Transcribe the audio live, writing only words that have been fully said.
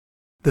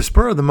The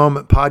Spur of the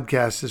Moment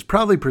podcast is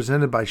proudly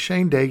presented by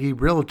Shane Dagey,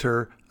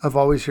 Realtor of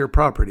Always Here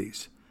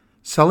Properties.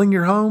 Selling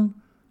your home,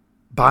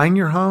 buying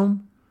your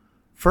home,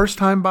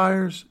 first-time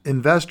buyers,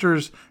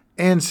 investors,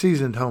 and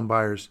seasoned home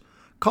buyers.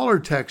 Call or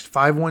text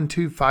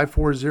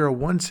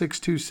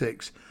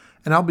 512-540-1626,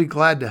 and I'll be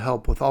glad to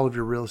help with all of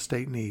your real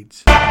estate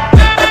needs.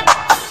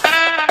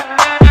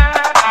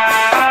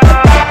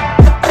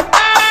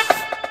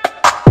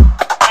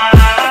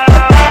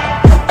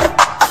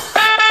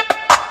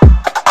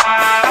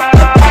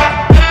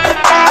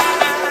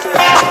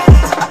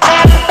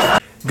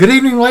 Good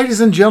evening,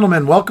 ladies and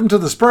gentlemen. Welcome to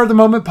the Spur of the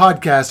Moment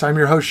podcast. I'm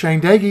your host, Shane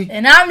Dagey.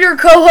 And I'm your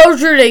co-host,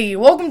 Drew Dagey.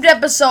 Welcome to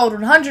episode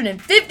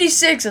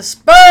 156 of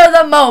Spur of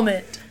the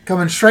Moment.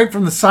 Coming straight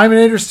from the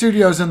Simonator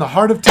Studios in the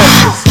heart of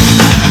Texas.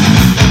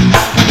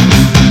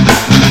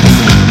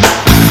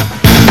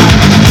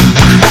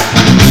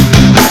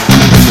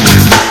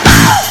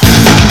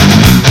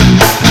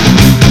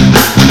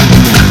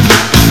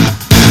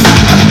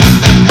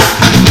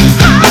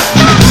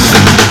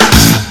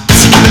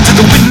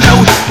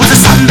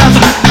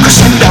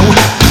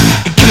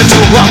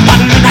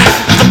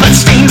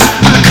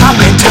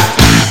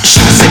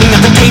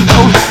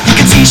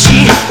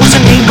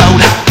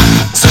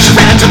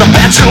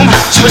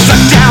 She was struck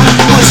down,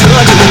 it was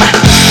her doom.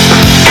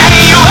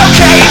 Annie, you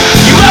okay?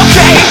 You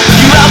okay?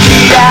 You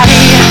okay,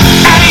 Annie?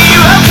 Annie,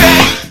 you okay?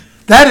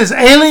 That is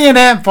Alien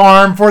Ant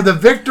Farm for the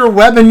Victor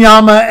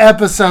Wembanyama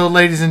episode,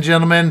 ladies and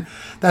gentlemen.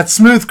 That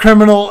Smooth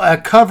Criminal, a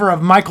cover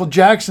of Michael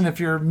Jackson if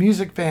you're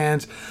music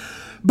fans.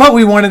 But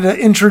we wanted to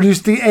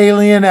introduce the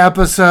Alien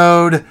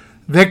episode.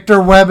 Victor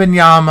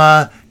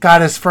Wembanyama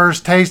got his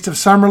first taste of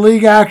Summer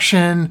League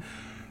action.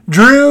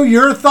 Drew,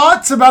 your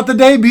thoughts about the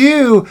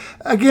debut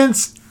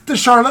against the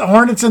Charlotte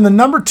Hornets and the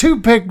number 2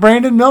 pick,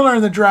 Brandon Miller,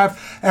 in the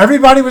draft.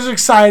 Everybody was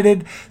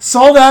excited.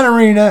 Sold out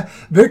arena.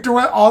 Victor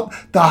went all,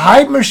 the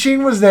hype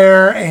machine was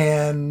there.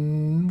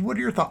 And what are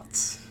your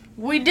thoughts?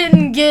 We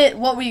didn't get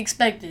what we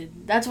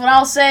expected. That's what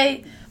I'll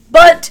say.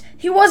 But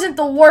he wasn't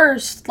the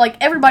worst. Like,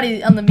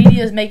 everybody on the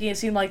media is making it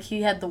seem like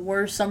he had the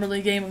worst Summer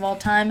League game of all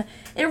time.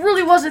 It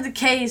really wasn't the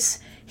case.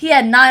 He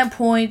had 9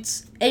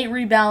 points, 8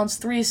 rebounds,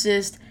 3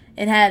 assists,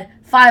 and had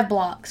 5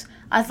 blocks.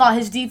 I thought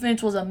his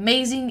defense was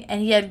amazing,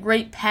 and he had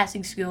great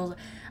passing skills.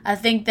 I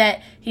think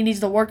that he needs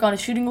to work on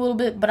his shooting a little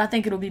bit, but I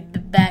think it'll be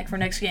back for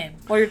next game.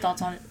 What are your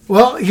thoughts on it?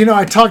 Well, you know,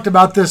 I talked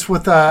about this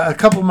with a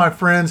couple of my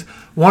friends.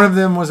 One of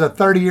them was a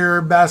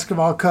 30-year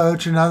basketball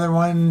coach, another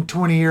one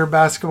 20-year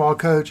basketball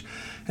coach.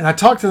 And I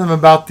talked to them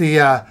about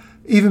the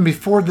even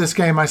before this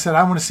game, I said,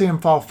 I want to see him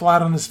fall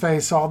flat on his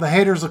face. So all the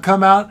haters will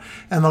come out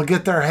and they'll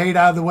get their hate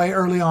out of the way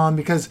early on.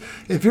 Because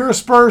if you're a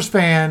Spurs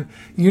fan,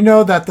 you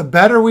know that the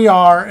better we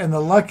are and the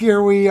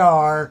luckier we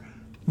are,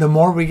 the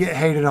more we get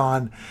hated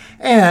on.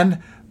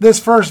 And this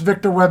first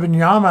Victor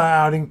Wembanyama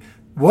outing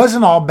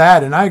wasn't all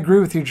bad. And I agree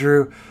with you,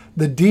 Drew.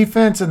 The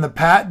defense and the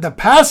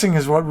passing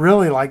is what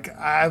really, like,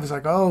 I was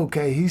like, oh,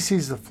 okay, he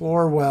sees the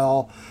floor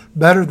well,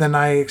 better than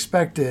I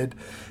expected.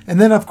 And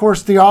then, of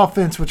course, the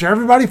offense, which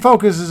everybody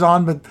focuses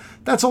on, but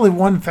that's only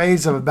one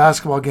phase of a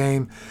basketball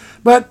game.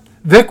 But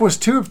Vic was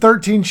 2 of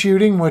 13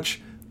 shooting,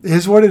 which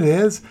is what it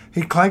is.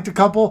 He clanked a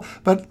couple.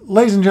 But,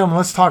 ladies and gentlemen,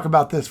 let's talk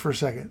about this for a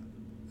second.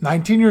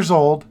 19 years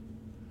old,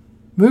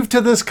 moved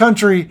to this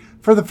country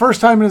for the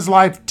first time in his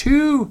life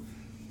 2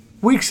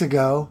 weeks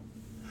ago,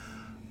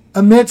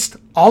 amidst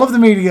all of the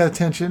media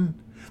attention,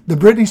 the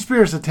Britney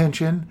Spears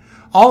attention,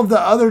 all of the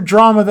other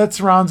drama that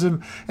surrounds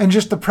him, and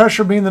just the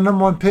pressure being the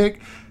number 1 pick.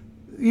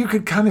 You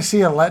could kind of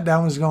see a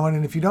letdown was going.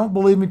 And if you don't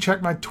believe me,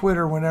 check my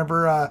Twitter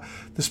whenever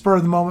the Spur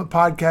of the Moment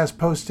podcast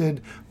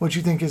posted what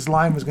you think his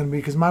line was going to be,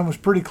 because mine was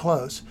pretty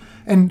close.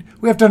 And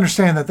we have to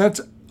understand that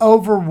that's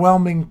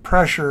overwhelming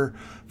pressure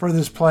for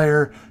this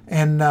player.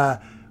 And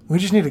we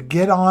just need to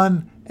get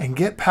on and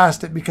get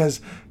past it, because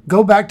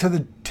go back to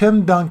the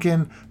Tim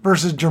Duncan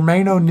versus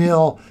Jermaine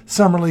O'Neal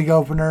Summer League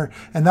opener,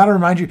 and that'll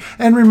remind you.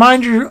 And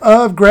remind you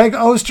of Greg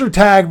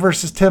Ostertag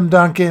versus Tim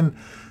Duncan.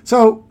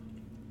 So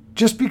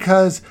just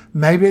because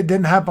maybe it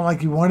didn't happen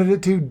like you wanted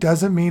it to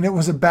doesn't mean it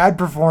was a bad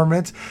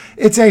performance.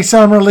 It's a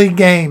Summer League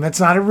game. It's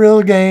not a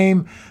real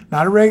game,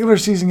 not a regular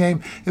season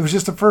game. It was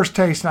just a first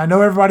taste. And I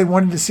know everybody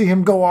wanted to see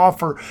him go off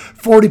for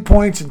 40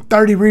 points and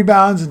 30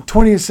 rebounds and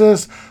 20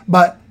 assists,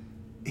 but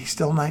he's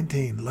still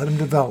 19. Let him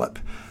develop.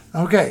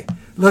 Okay,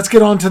 let's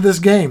get on to this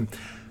game.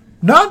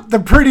 Not the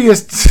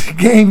prettiest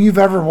game you've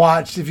ever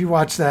watched, if you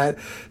watch that.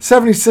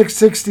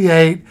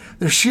 76-68.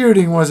 The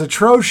shooting was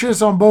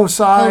atrocious on both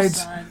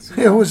sides.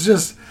 Yeah. It was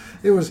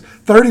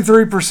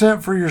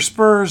 33% for your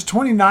Spurs,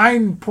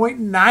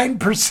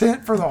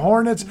 29.9% for the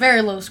Hornets.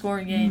 Very low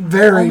scoring game.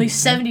 Only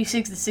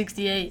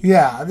 76-68.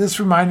 Yeah, this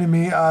reminded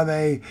me of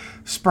a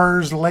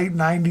Spurs late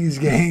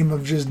 90s game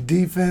of just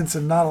defense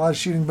and not a lot of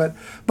shooting. But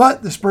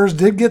the Spurs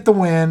did get the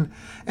win,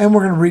 and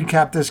we're going to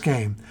recap this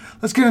game.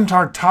 Let's get into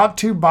our top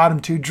 2,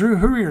 bottom 2. Drew,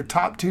 who are your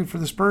top 2 for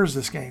the Spurs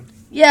this game?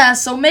 Yeah,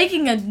 so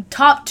making a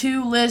top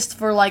 2 list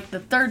for like the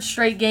 3rd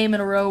straight game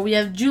in a row, we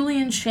have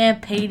Julian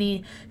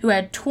Champagnie, who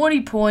had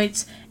 20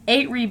 points,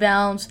 8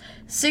 rebounds,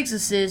 6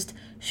 assists,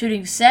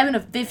 shooting 7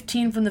 of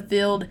 15 from the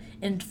field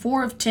and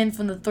 4 of 10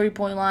 from the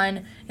three-point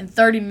line in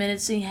 30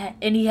 minutes.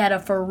 And he had a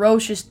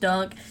ferocious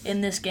dunk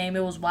in this game.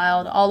 It was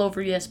wild, all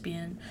over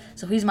ESPN.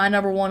 So he's my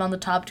number 1 on the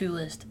top 2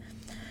 list.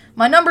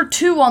 My number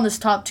 2 on this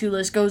top 2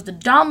 list goes to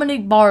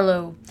Dominic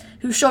Barlow,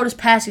 who showed his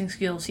passing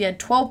skills. He had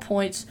 12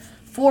 points,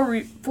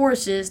 4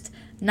 assists,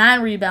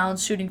 9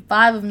 rebounds, shooting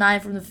 5 of 9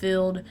 from the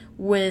field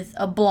with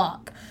a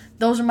block.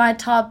 Those are my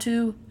top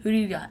 2. Who do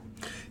you got?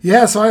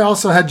 Yeah, so I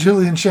also had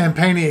Julian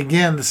Champagnie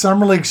again, the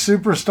Summer League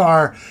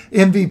superstar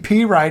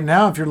MVP right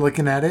now, if you're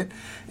looking at it.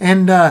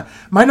 And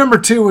my number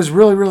 2 was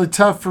really, really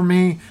tough for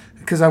me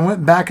because I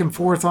went back and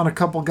forth on a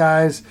couple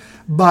guys.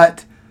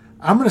 But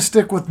I'm going to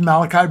stick with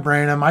Malachi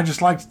Branham. I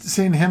just liked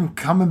seeing him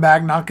coming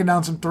back, knocking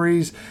down some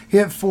threes. He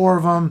hit 4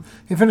 of them.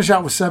 He finished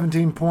out with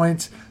 17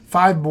 points,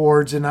 5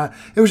 boards. And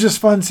it was just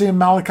fun seeing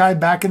Malachi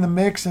back in the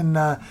mix and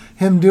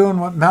him doing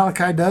what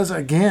Malachi does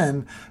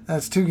again.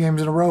 That's 2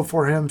 games in a row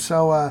for him.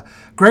 So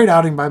great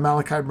outing by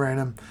Malachi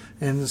Branham.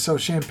 And so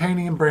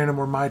Champagnie and Branham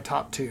were my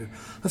top 2.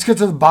 Let's get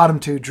to the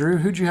bottom 2. Drew,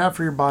 who'd you have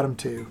for your bottom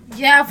 2?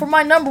 Yeah, for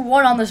my number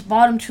 1 on this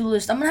bottom 2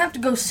 list, I'm going to have to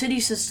go City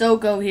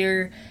Sissoko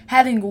here,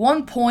 having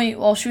 1 point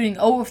while shooting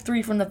 0 of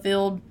 3 from the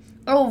field,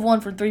 0 of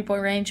 1 from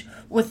three-point range,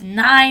 with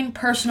 9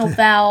 personal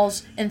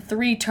fouls and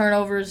 3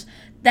 turnovers.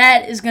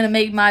 That is going to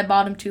make my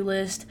bottom 2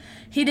 list.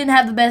 He didn't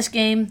have the best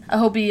game. I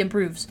hope he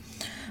improves.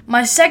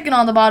 My second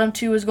on the bottom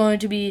 2 is going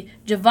to be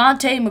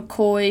Javante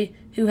McCoy,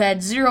 who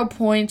had 0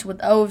 points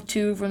with 0 of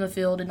 2 from the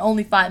field in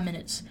only 5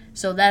 minutes.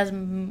 So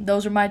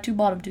those are my 2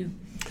 bottom 2.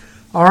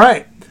 All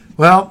right.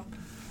 Well,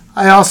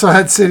 I also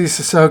had City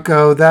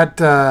Sissoko.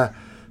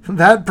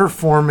 That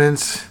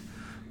performance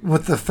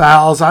with the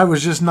fouls, I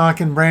was just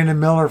knocking Brandon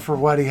Miller for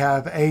what he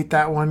had, 8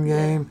 that one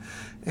game.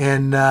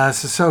 And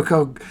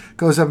Sissoko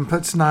goes up and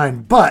puts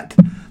 9. But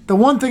the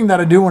one thing that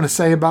I do want to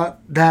say about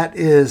that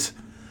is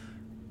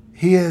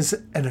he is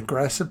an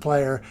aggressive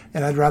player,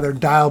 and I'd rather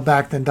dial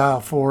back than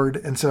dial forward.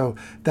 And so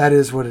that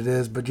is what it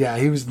is. But, yeah,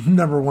 he was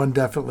number 1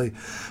 definitely.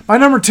 My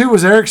number 2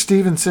 was Eric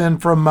Stevenson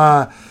from,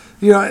 out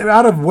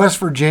of West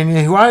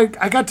Virginia, who I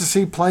got to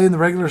see play in the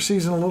regular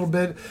season a little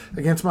bit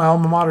against my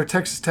alma mater,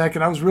 Texas Tech,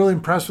 and I was really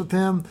impressed with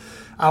him.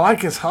 I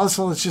like his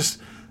hustle. It's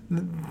just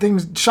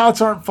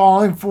shots aren't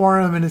falling for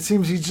him, and it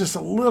seems he's just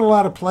a little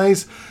out of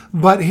place.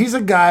 But he's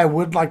a guy I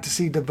would like to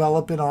see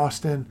develop in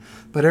Austin.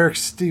 But Eric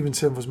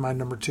Stevenson was my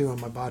number 2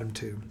 on my bottom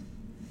 2.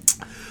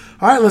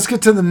 All right, let's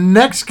get to the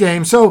next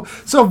game. So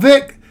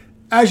Vic,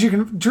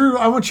 Drew,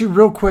 I want you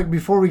real quick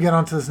before we get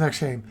on to this next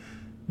game,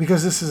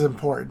 because this is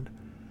important.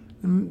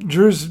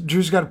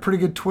 Drew's got a pretty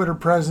good Twitter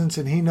presence,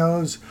 and he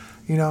knows,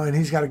 and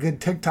he's got a good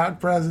TikTok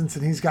presence,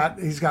 and he's got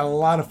a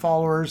lot of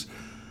followers.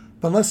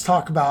 But let's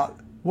talk about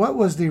what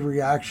was the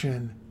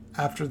reaction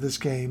after this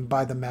game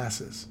by the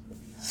masses.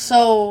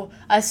 So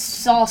I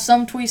saw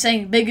some tweets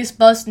saying biggest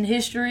bust in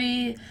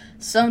history,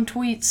 some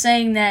tweets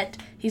saying that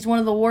he's one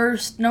of the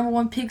worst number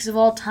 1 picks of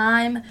all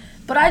time.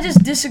 But I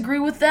just disagree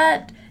with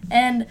that.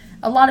 And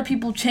a lot of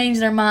people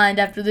changed their mind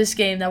after this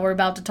game that we're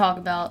about to talk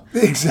about.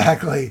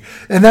 Exactly.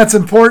 And that's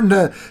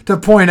important to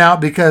point out,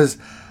 because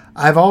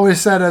I've always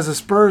said as a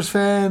Spurs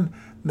fan,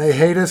 they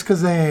hate us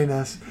because they ain't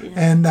us. Yeah.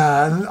 And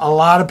a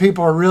lot of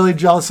people are really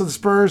jealous of the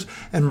Spurs,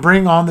 and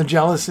bring on the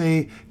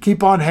jealousy.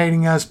 Keep on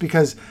hating us,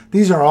 because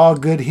these are all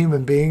good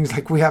human beings.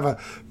 Like, we have a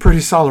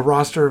pretty solid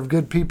roster of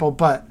good people,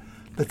 but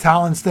the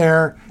talent's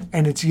there,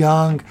 and it's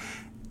young.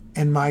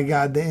 And my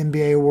God, the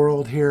NBA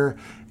world here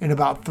in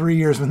about 3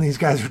 years, when these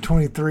guys are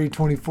 23,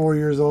 24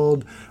 years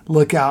old,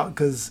 look out,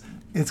 because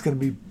it's going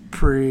to be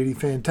pretty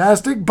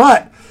fantastic.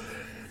 But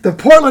the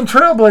Portland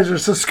Trailblazers,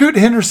 so Scoot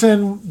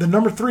Henderson, the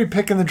number 3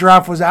 pick in the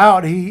draft, was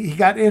out. He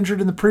got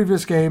injured in the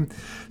previous game,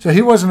 so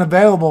he wasn't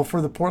available for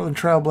the Portland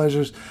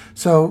Trailblazers.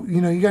 So,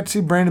 you got to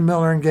see Brandon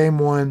Miller in game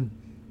 1.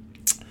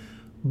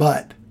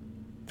 But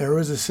there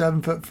was a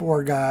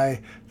 7'4" guy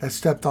that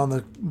stepped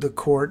on the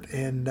court,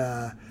 and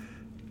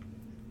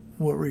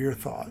what were your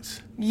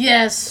thoughts?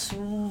 Yes,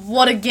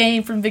 what a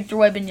game from Victor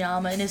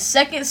Wembanyama. In his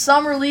second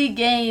Summer League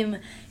game,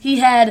 he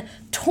had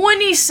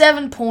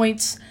 27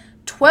 points,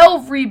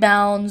 12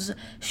 rebounds,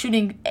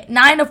 shooting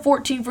 9 of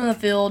 14 from the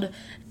field,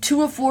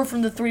 2 of 4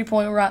 from the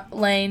three-point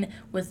lane,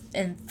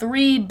 and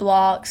 3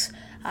 blocks.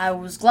 I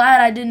was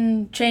glad I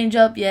didn't change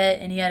up yet,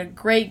 and he had a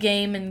great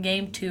game in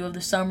Game 2 of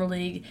the Summer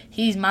League.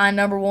 He's my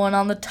number 1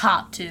 on the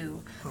top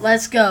 2.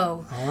 Let's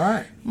go. All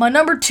right. My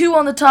number 2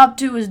 on the top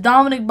 2 is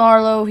Dominic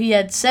Barlow. He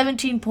had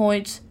 17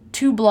 points,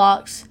 2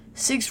 blocks,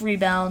 6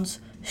 rebounds,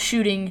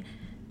 shooting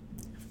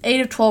 8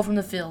 of 12 from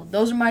the field.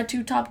 Those are my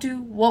top 2.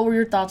 What were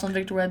your thoughts on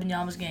Victor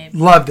Wembanyama's game?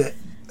 Loved it.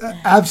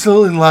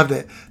 Absolutely loved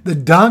it. The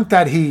dunk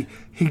that he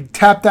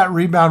tapped that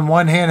rebound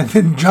one hand and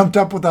then jumped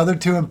up with the other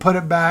 2 and put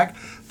it back,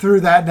 threw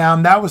that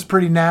down. That was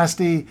pretty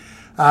nasty.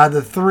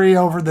 The 3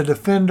 over the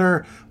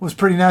defender was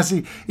pretty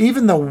nasty.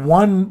 Even the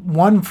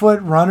one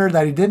foot runner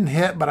that he didn't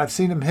hit, but I've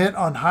seen him hit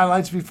on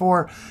highlights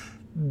before,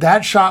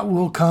 that shot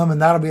will come, and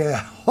that'll be a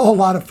whole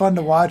lot of fun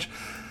to watch.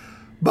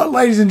 But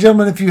ladies and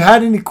gentlemen, if you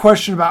had any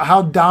question about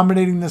how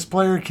dominating this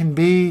player can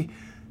be,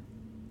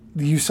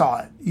 you saw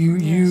it.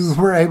 You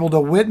were able to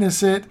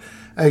witness it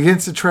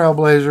against the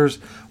Trailblazers.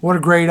 What a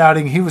great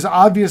outing. He was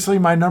obviously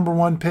my number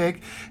one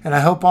pick, and I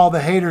hope all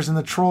the haters and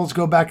the trolls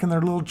go back in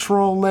their little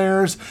troll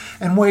lairs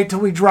and wait till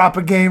we drop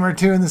a game or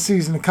two in the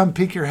season to come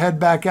peek your head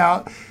back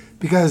out,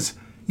 because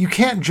you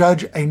can't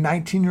judge a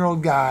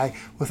 19-year-old guy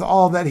with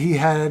all that he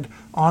had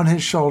on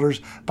his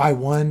shoulders by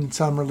one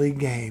summer league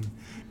game.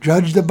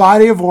 Judge the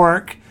body of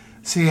work,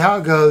 see how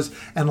it goes,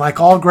 and like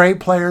all great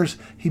players,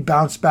 he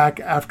bounced back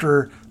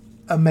after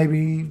a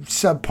maybe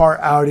subpar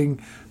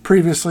outing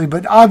previously,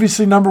 but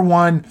obviously number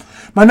one.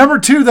 My number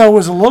two, though,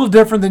 was a little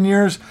different than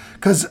yours,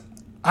 because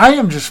I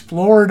am just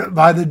floored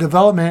by the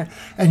development,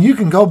 and you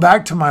can go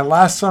back to my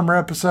last summer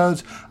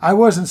episodes. I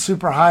wasn't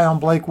super high on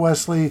Blake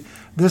Wesley.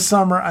 This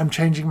summer, I'm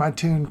changing my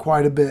tune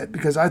quite a bit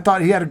because I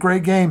thought he had a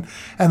great game,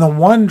 and the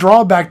one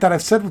drawback that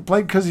I've said with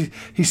Blake, because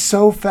he's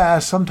so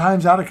fast,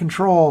 sometimes out of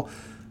control,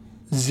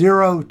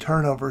 0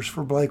 turnovers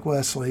for Blake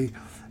Wesley.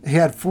 He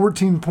had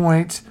 14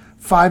 points,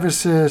 5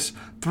 assists,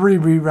 3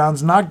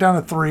 rebounds, knocked down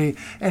a 3,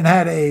 and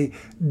had a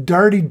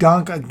dirty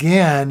dunk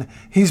again.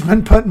 He's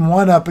been putting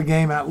one up a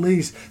game at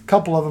least, a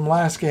couple of them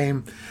last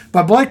game.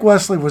 But Blake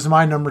Wesley was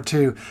my number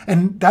 2.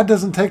 And that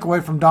doesn't take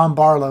away from Don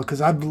Barlow,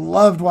 because I've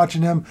loved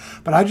watching him.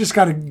 But I just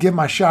got to give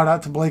my shout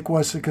out to Blake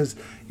Wesley, because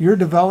your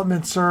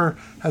development, sir,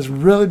 has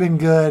really been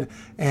good.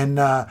 And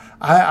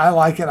I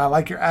like it. I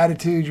like your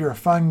attitude. You're a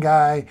fun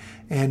guy.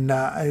 And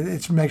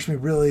it makes me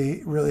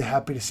really, really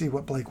happy to see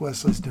what Blake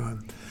Wesley's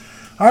doing.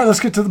 All right, let's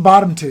get to the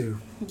bottom 2.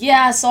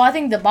 Yeah, so I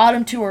think the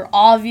bottom 2 are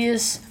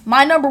obvious.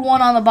 My number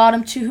 1 on the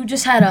bottom 2, who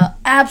just had an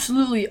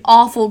absolutely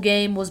awful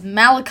game, was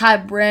Malachi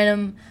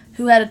Branham,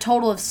 who had a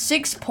total of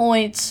 6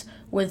 points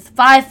with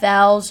 5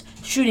 fouls,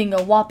 shooting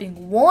a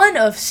whopping 1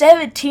 of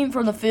 17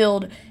 from the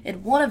field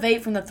and 1 of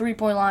 8 from the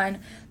three-point line,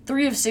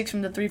 3 of 6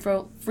 from the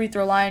free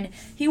throw line.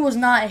 He was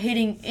not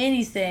hitting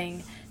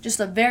anything. Just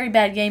a very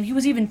bad game. He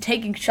was even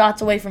taking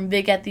shots away from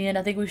Vic at the end.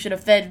 I think we should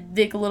have fed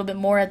Vic a little bit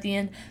more at the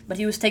end, but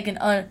he was taking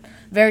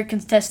very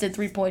contested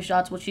three-point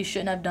shots, which he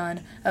shouldn't have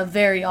done. A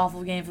very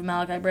awful game for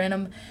Malachi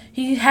Branham.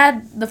 He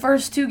had the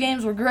first 2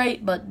 games were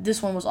great, but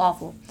this one was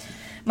awful.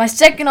 My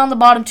second on the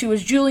bottom 2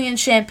 is Julian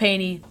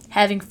Champagnie,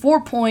 having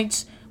 4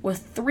 points with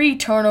 3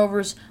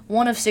 turnovers,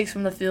 1 of 6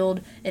 from the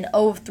field, and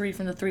 0 of 3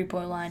 from the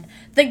three-point line.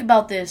 Think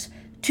about this.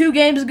 2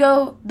 games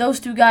ago,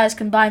 those 2 guys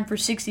combined for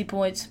 60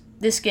 points.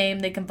 This game,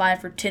 they combined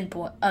for 10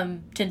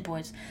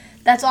 points.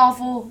 That's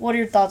awful. What are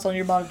your thoughts on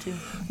your bottom 2?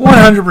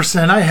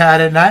 100%. I had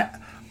it,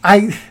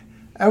 and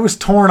I was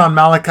torn on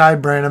Malachi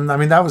Branham. I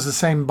mean, that was the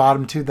same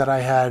bottom 2 that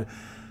I had.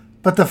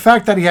 But the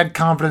fact that he had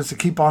confidence to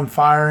keep on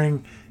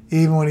firing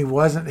even when he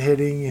wasn't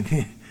hitting, and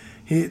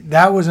he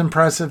that was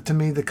impressive to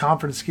me, the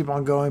confidence to keep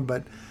on going.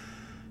 But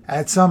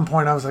at some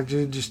point, I was like,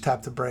 dude, just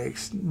tap the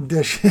brakes.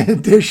 Dish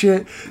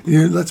it.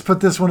 Let's put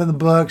this one in the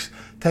books.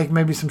 Take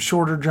maybe some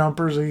shorter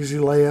jumpers, easy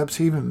layups.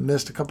 He even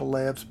missed a couple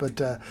layups.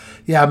 But,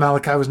 yeah,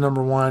 Malachi was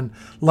number 1.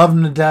 Love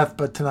him to death,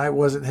 but tonight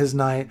wasn't his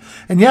night.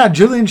 And, yeah,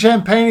 Julian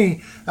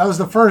Champagnie, that was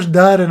the first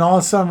dud in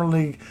all Summer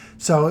League.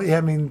 So, yeah,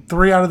 I mean,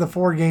 3 out of the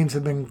 4 games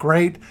have been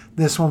great.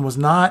 This one was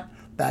not.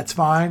 That's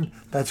fine.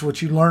 That's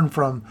what you learn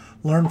from.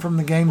 Learn from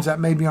the games that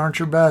maybe aren't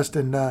your best.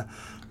 And,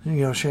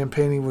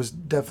 Champagnie was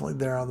definitely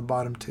there on the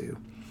bottom 2.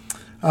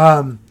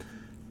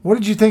 What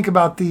did you think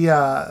about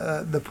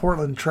the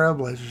Portland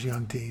Trailblazers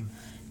young team?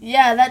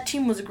 Yeah, that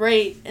team was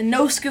great. And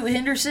no Scoot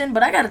Henderson,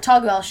 but I got to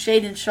talk about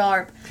Shaedon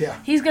Sharpe. Yeah.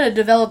 He's going to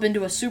develop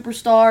into a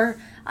superstar.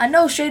 I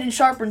know Shaedon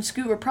Sharpe and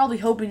Scoot were probably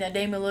hoping that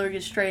Damian Lillard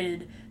gets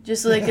traded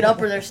just so they could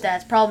upper their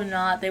stats. Probably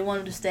not. They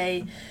want him to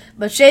stay.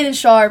 But Shaedon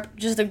Sharpe,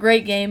 just a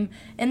great game.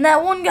 And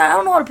that one guy, I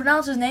don't know how to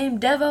pronounce his name,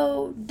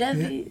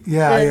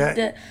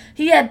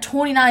 he had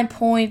 29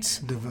 points.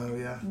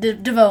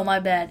 DeVoe, my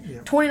bad. Yeah.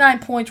 29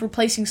 points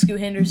replacing Scoot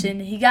Henderson.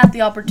 He got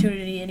the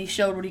opportunity, and he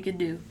showed what he could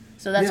do.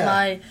 So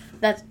I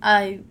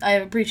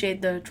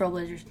appreciate the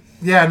Trailblazers.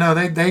 Yeah, no,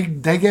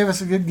 they gave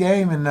us a good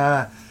game, and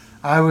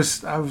it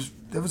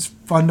was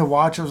fun to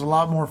watch. It was a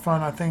lot more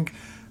fun, I think,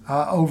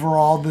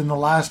 overall than the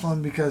last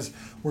one, because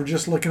we're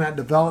just looking at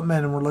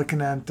development, and we're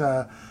looking at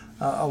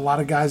a lot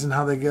of guys and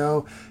how they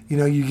go.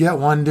 You get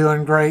one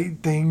doing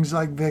great things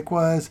like Vic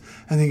was,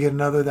 and then you get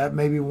another that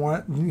maybe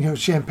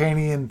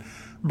Champagnie and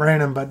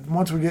Branham. But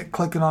once we get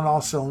clicking on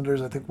all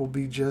cylinders, I think we'll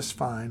be just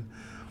fine.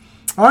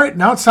 All right,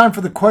 now it's time for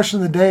the question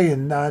of the day,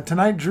 and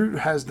tonight Drew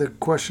has the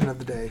question of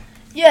the day.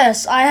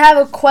 Yes, I have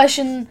a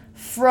question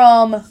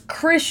from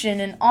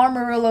Christian in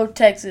Amarillo,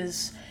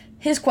 Texas.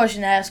 His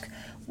question asks,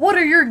 what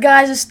are your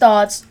guys'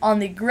 thoughts on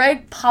the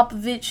Greg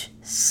Popovich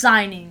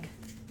signing?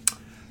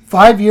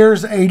 5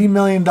 years, $80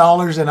 million,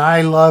 and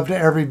I loved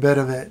every bit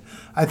of it.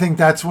 I think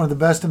that's one of the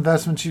best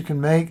investments you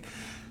can make.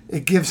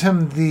 It gives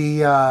him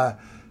the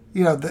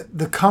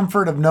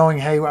comfort of knowing,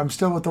 hey, I'm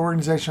still with the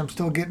organization. I'm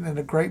still getting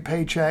a great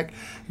paycheck.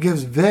 It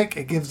gives Vic,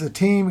 it gives the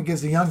team, it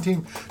gives the young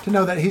team to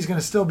know that he's going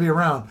to still be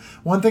around.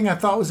 One thing I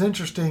thought was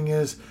interesting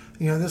is,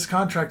 this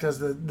contract as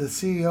the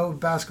CEO of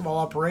basketball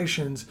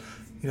operations,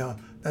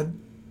 that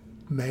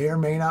may or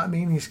may not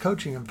mean he's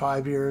coaching in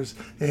 5 years.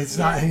 It's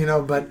Yeah.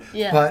 not, but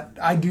Yeah. but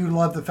I do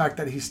love the fact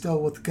that he's still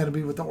going to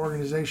be with the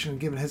organization and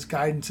giving his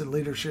guidance and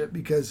leadership,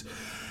 because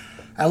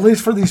at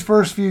least for these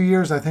first few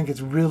years, I think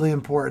it's really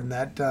important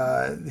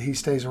that he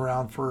stays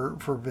around for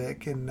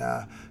Vic and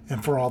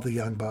for all the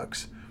young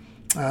bucks.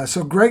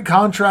 So great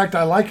contract.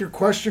 I like your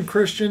question,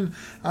 Christian.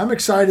 I'm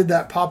excited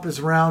that Pop is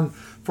around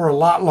for a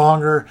lot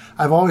longer.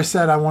 I've always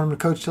said I want him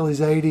to coach till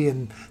he's 80,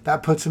 and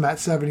that puts him at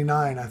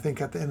 79, I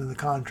think, at the end of the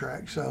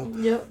contract. So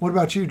Yep. What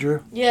about you,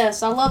 Drew?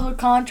 Yes, I love the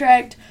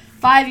contract.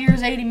 5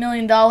 years, $80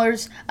 million.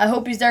 I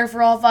hope he's there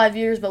for all 5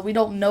 years, but we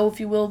don't know if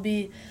he will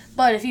be.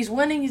 But if he's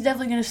winning, he's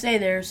definitely going to stay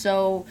there.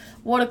 So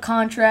what a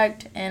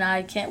contract, and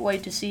I can't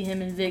wait to see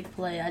him and Vic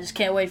play. I just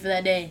can't wait for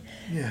that day.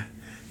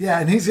 Yeah,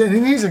 and he's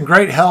in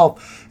great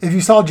health. If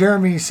you saw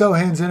Jeremy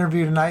Sohan's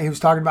interview tonight, he was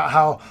talking about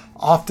how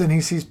often he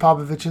sees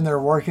Popovich in there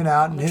working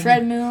out and The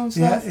treadmill and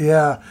stuff.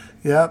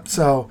 Yeah.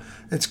 So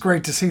it's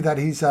great to see that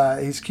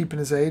he's keeping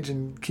his age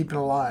and keeping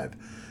alive.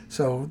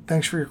 So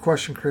thanks for your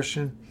question,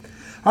 Christian.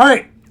 All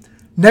right,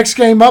 next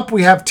game up,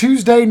 we have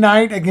Tuesday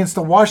night against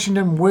the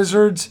Washington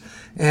Wizards,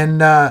 and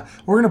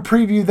we're going to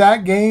preview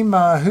that game.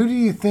 Who do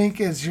you think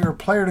is your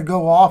player to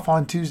go off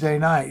on Tuesday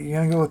night? You're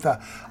going to go with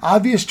the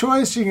obvious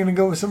choice, or you're going to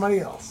go with somebody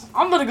else?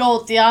 I'm going to go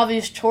with the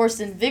obvious choice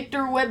and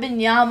Victor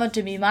Wembanyama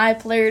to be my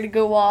player to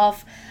go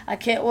off. I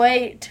can't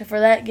wait for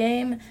that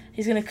game.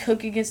 He's going to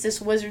cook against this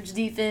Wizards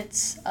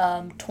defense,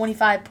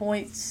 25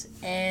 points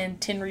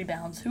and 10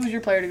 rebounds. Who's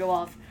your player to go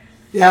off?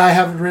 Yeah, I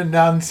have it written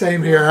down.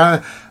 Same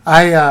here.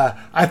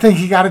 I think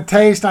he got a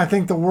taste. I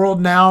think the world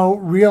now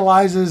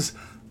realizes,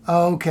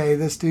 okay,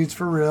 this dude's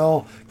for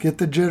real. Get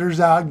the jitters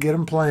out, get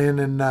him playing.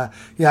 And,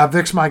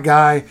 Vic's my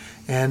guy,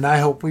 and I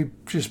hope we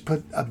just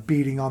put a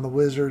beating on the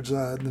Wizards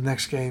the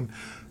next game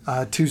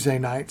Tuesday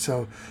night.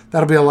 So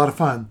that'll be a lot of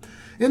fun.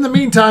 In the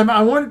meantime,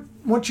 I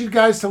want you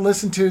guys to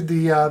listen to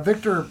the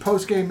Victor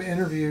post-game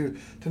interview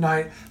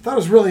tonight. I thought it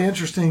was really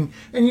interesting,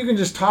 and you can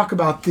just talk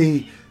about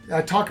the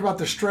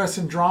stress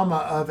and drama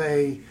of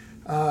a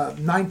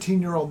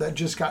 19-year-old that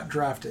just got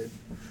drafted,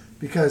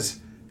 because,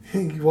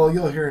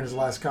 you'll hear in his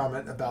last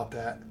comment about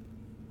that.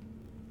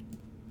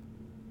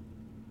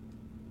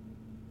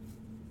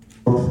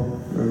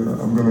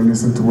 I'm going to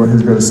listen to what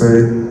he's going to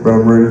say, but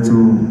I'm ready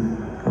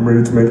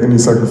to make any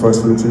sacrifice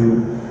for the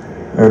team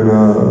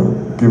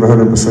and give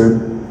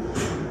 100%.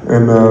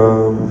 And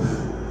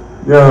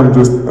I'm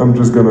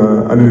just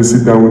gonna. I need to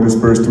sit down with the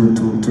Spurs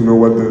to know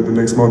what the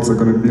next months are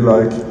going to be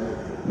like.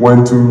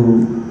 When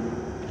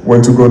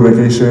to go on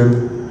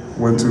vacation,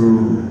 when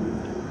to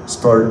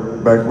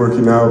start back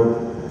working out,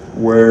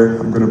 where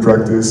I'm going to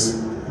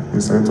practice in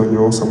San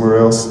Antonio, somewhere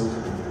else.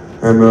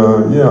 And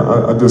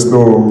I just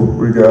know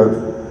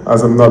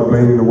as I'm not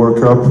playing in the World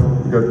Cup,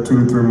 we got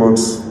 2 to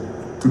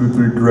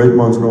 3 great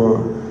months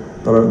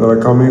that are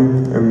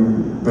coming,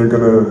 and they're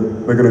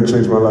gonna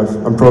change my life.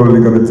 I'm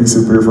probably gonna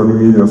disappear from the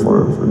media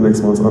for the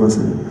next months,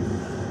 honestly.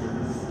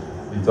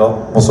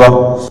 Victor,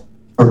 bonsoir.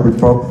 Talk with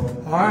Pop.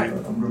 All right.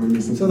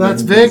 So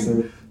that's Vic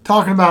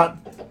talking about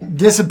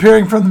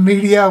disappearing from the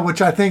media,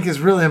 which I think is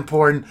really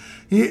important.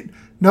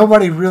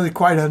 Nobody really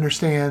quite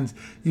understands.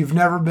 You've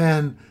never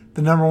been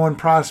the number one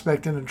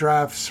prospect in a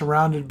draft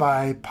surrounded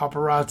by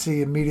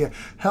paparazzi and media.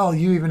 Hell,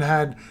 you even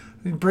had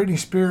Britney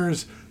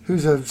Spears,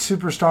 who's a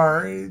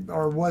superstar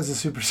or was a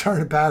superstar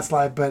in a past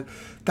life, but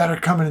that are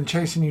coming and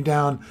chasing you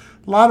down.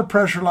 A lot of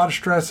pressure, a lot of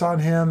stress on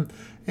him.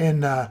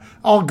 And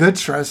all good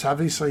stress,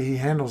 obviously he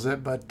handles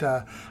it, but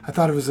I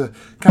thought it was a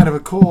kind of a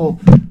cool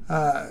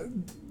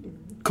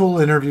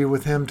interview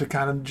with him to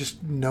kind of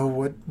just know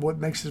what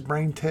makes his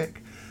brain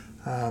tick.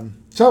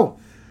 So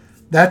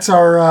that's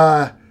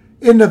our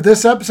end of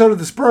this episode of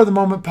the Spur of the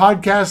Moment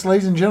podcast.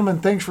 Ladies and gentlemen,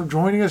 thanks for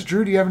joining us.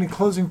 Drew, do you have any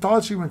closing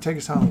thoughts? You want to take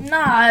us home?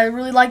 Nah, I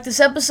really like this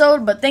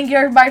episode, but thank you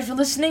everybody for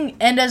listening,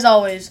 and as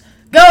always,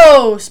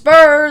 go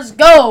Spurs,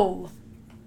 go!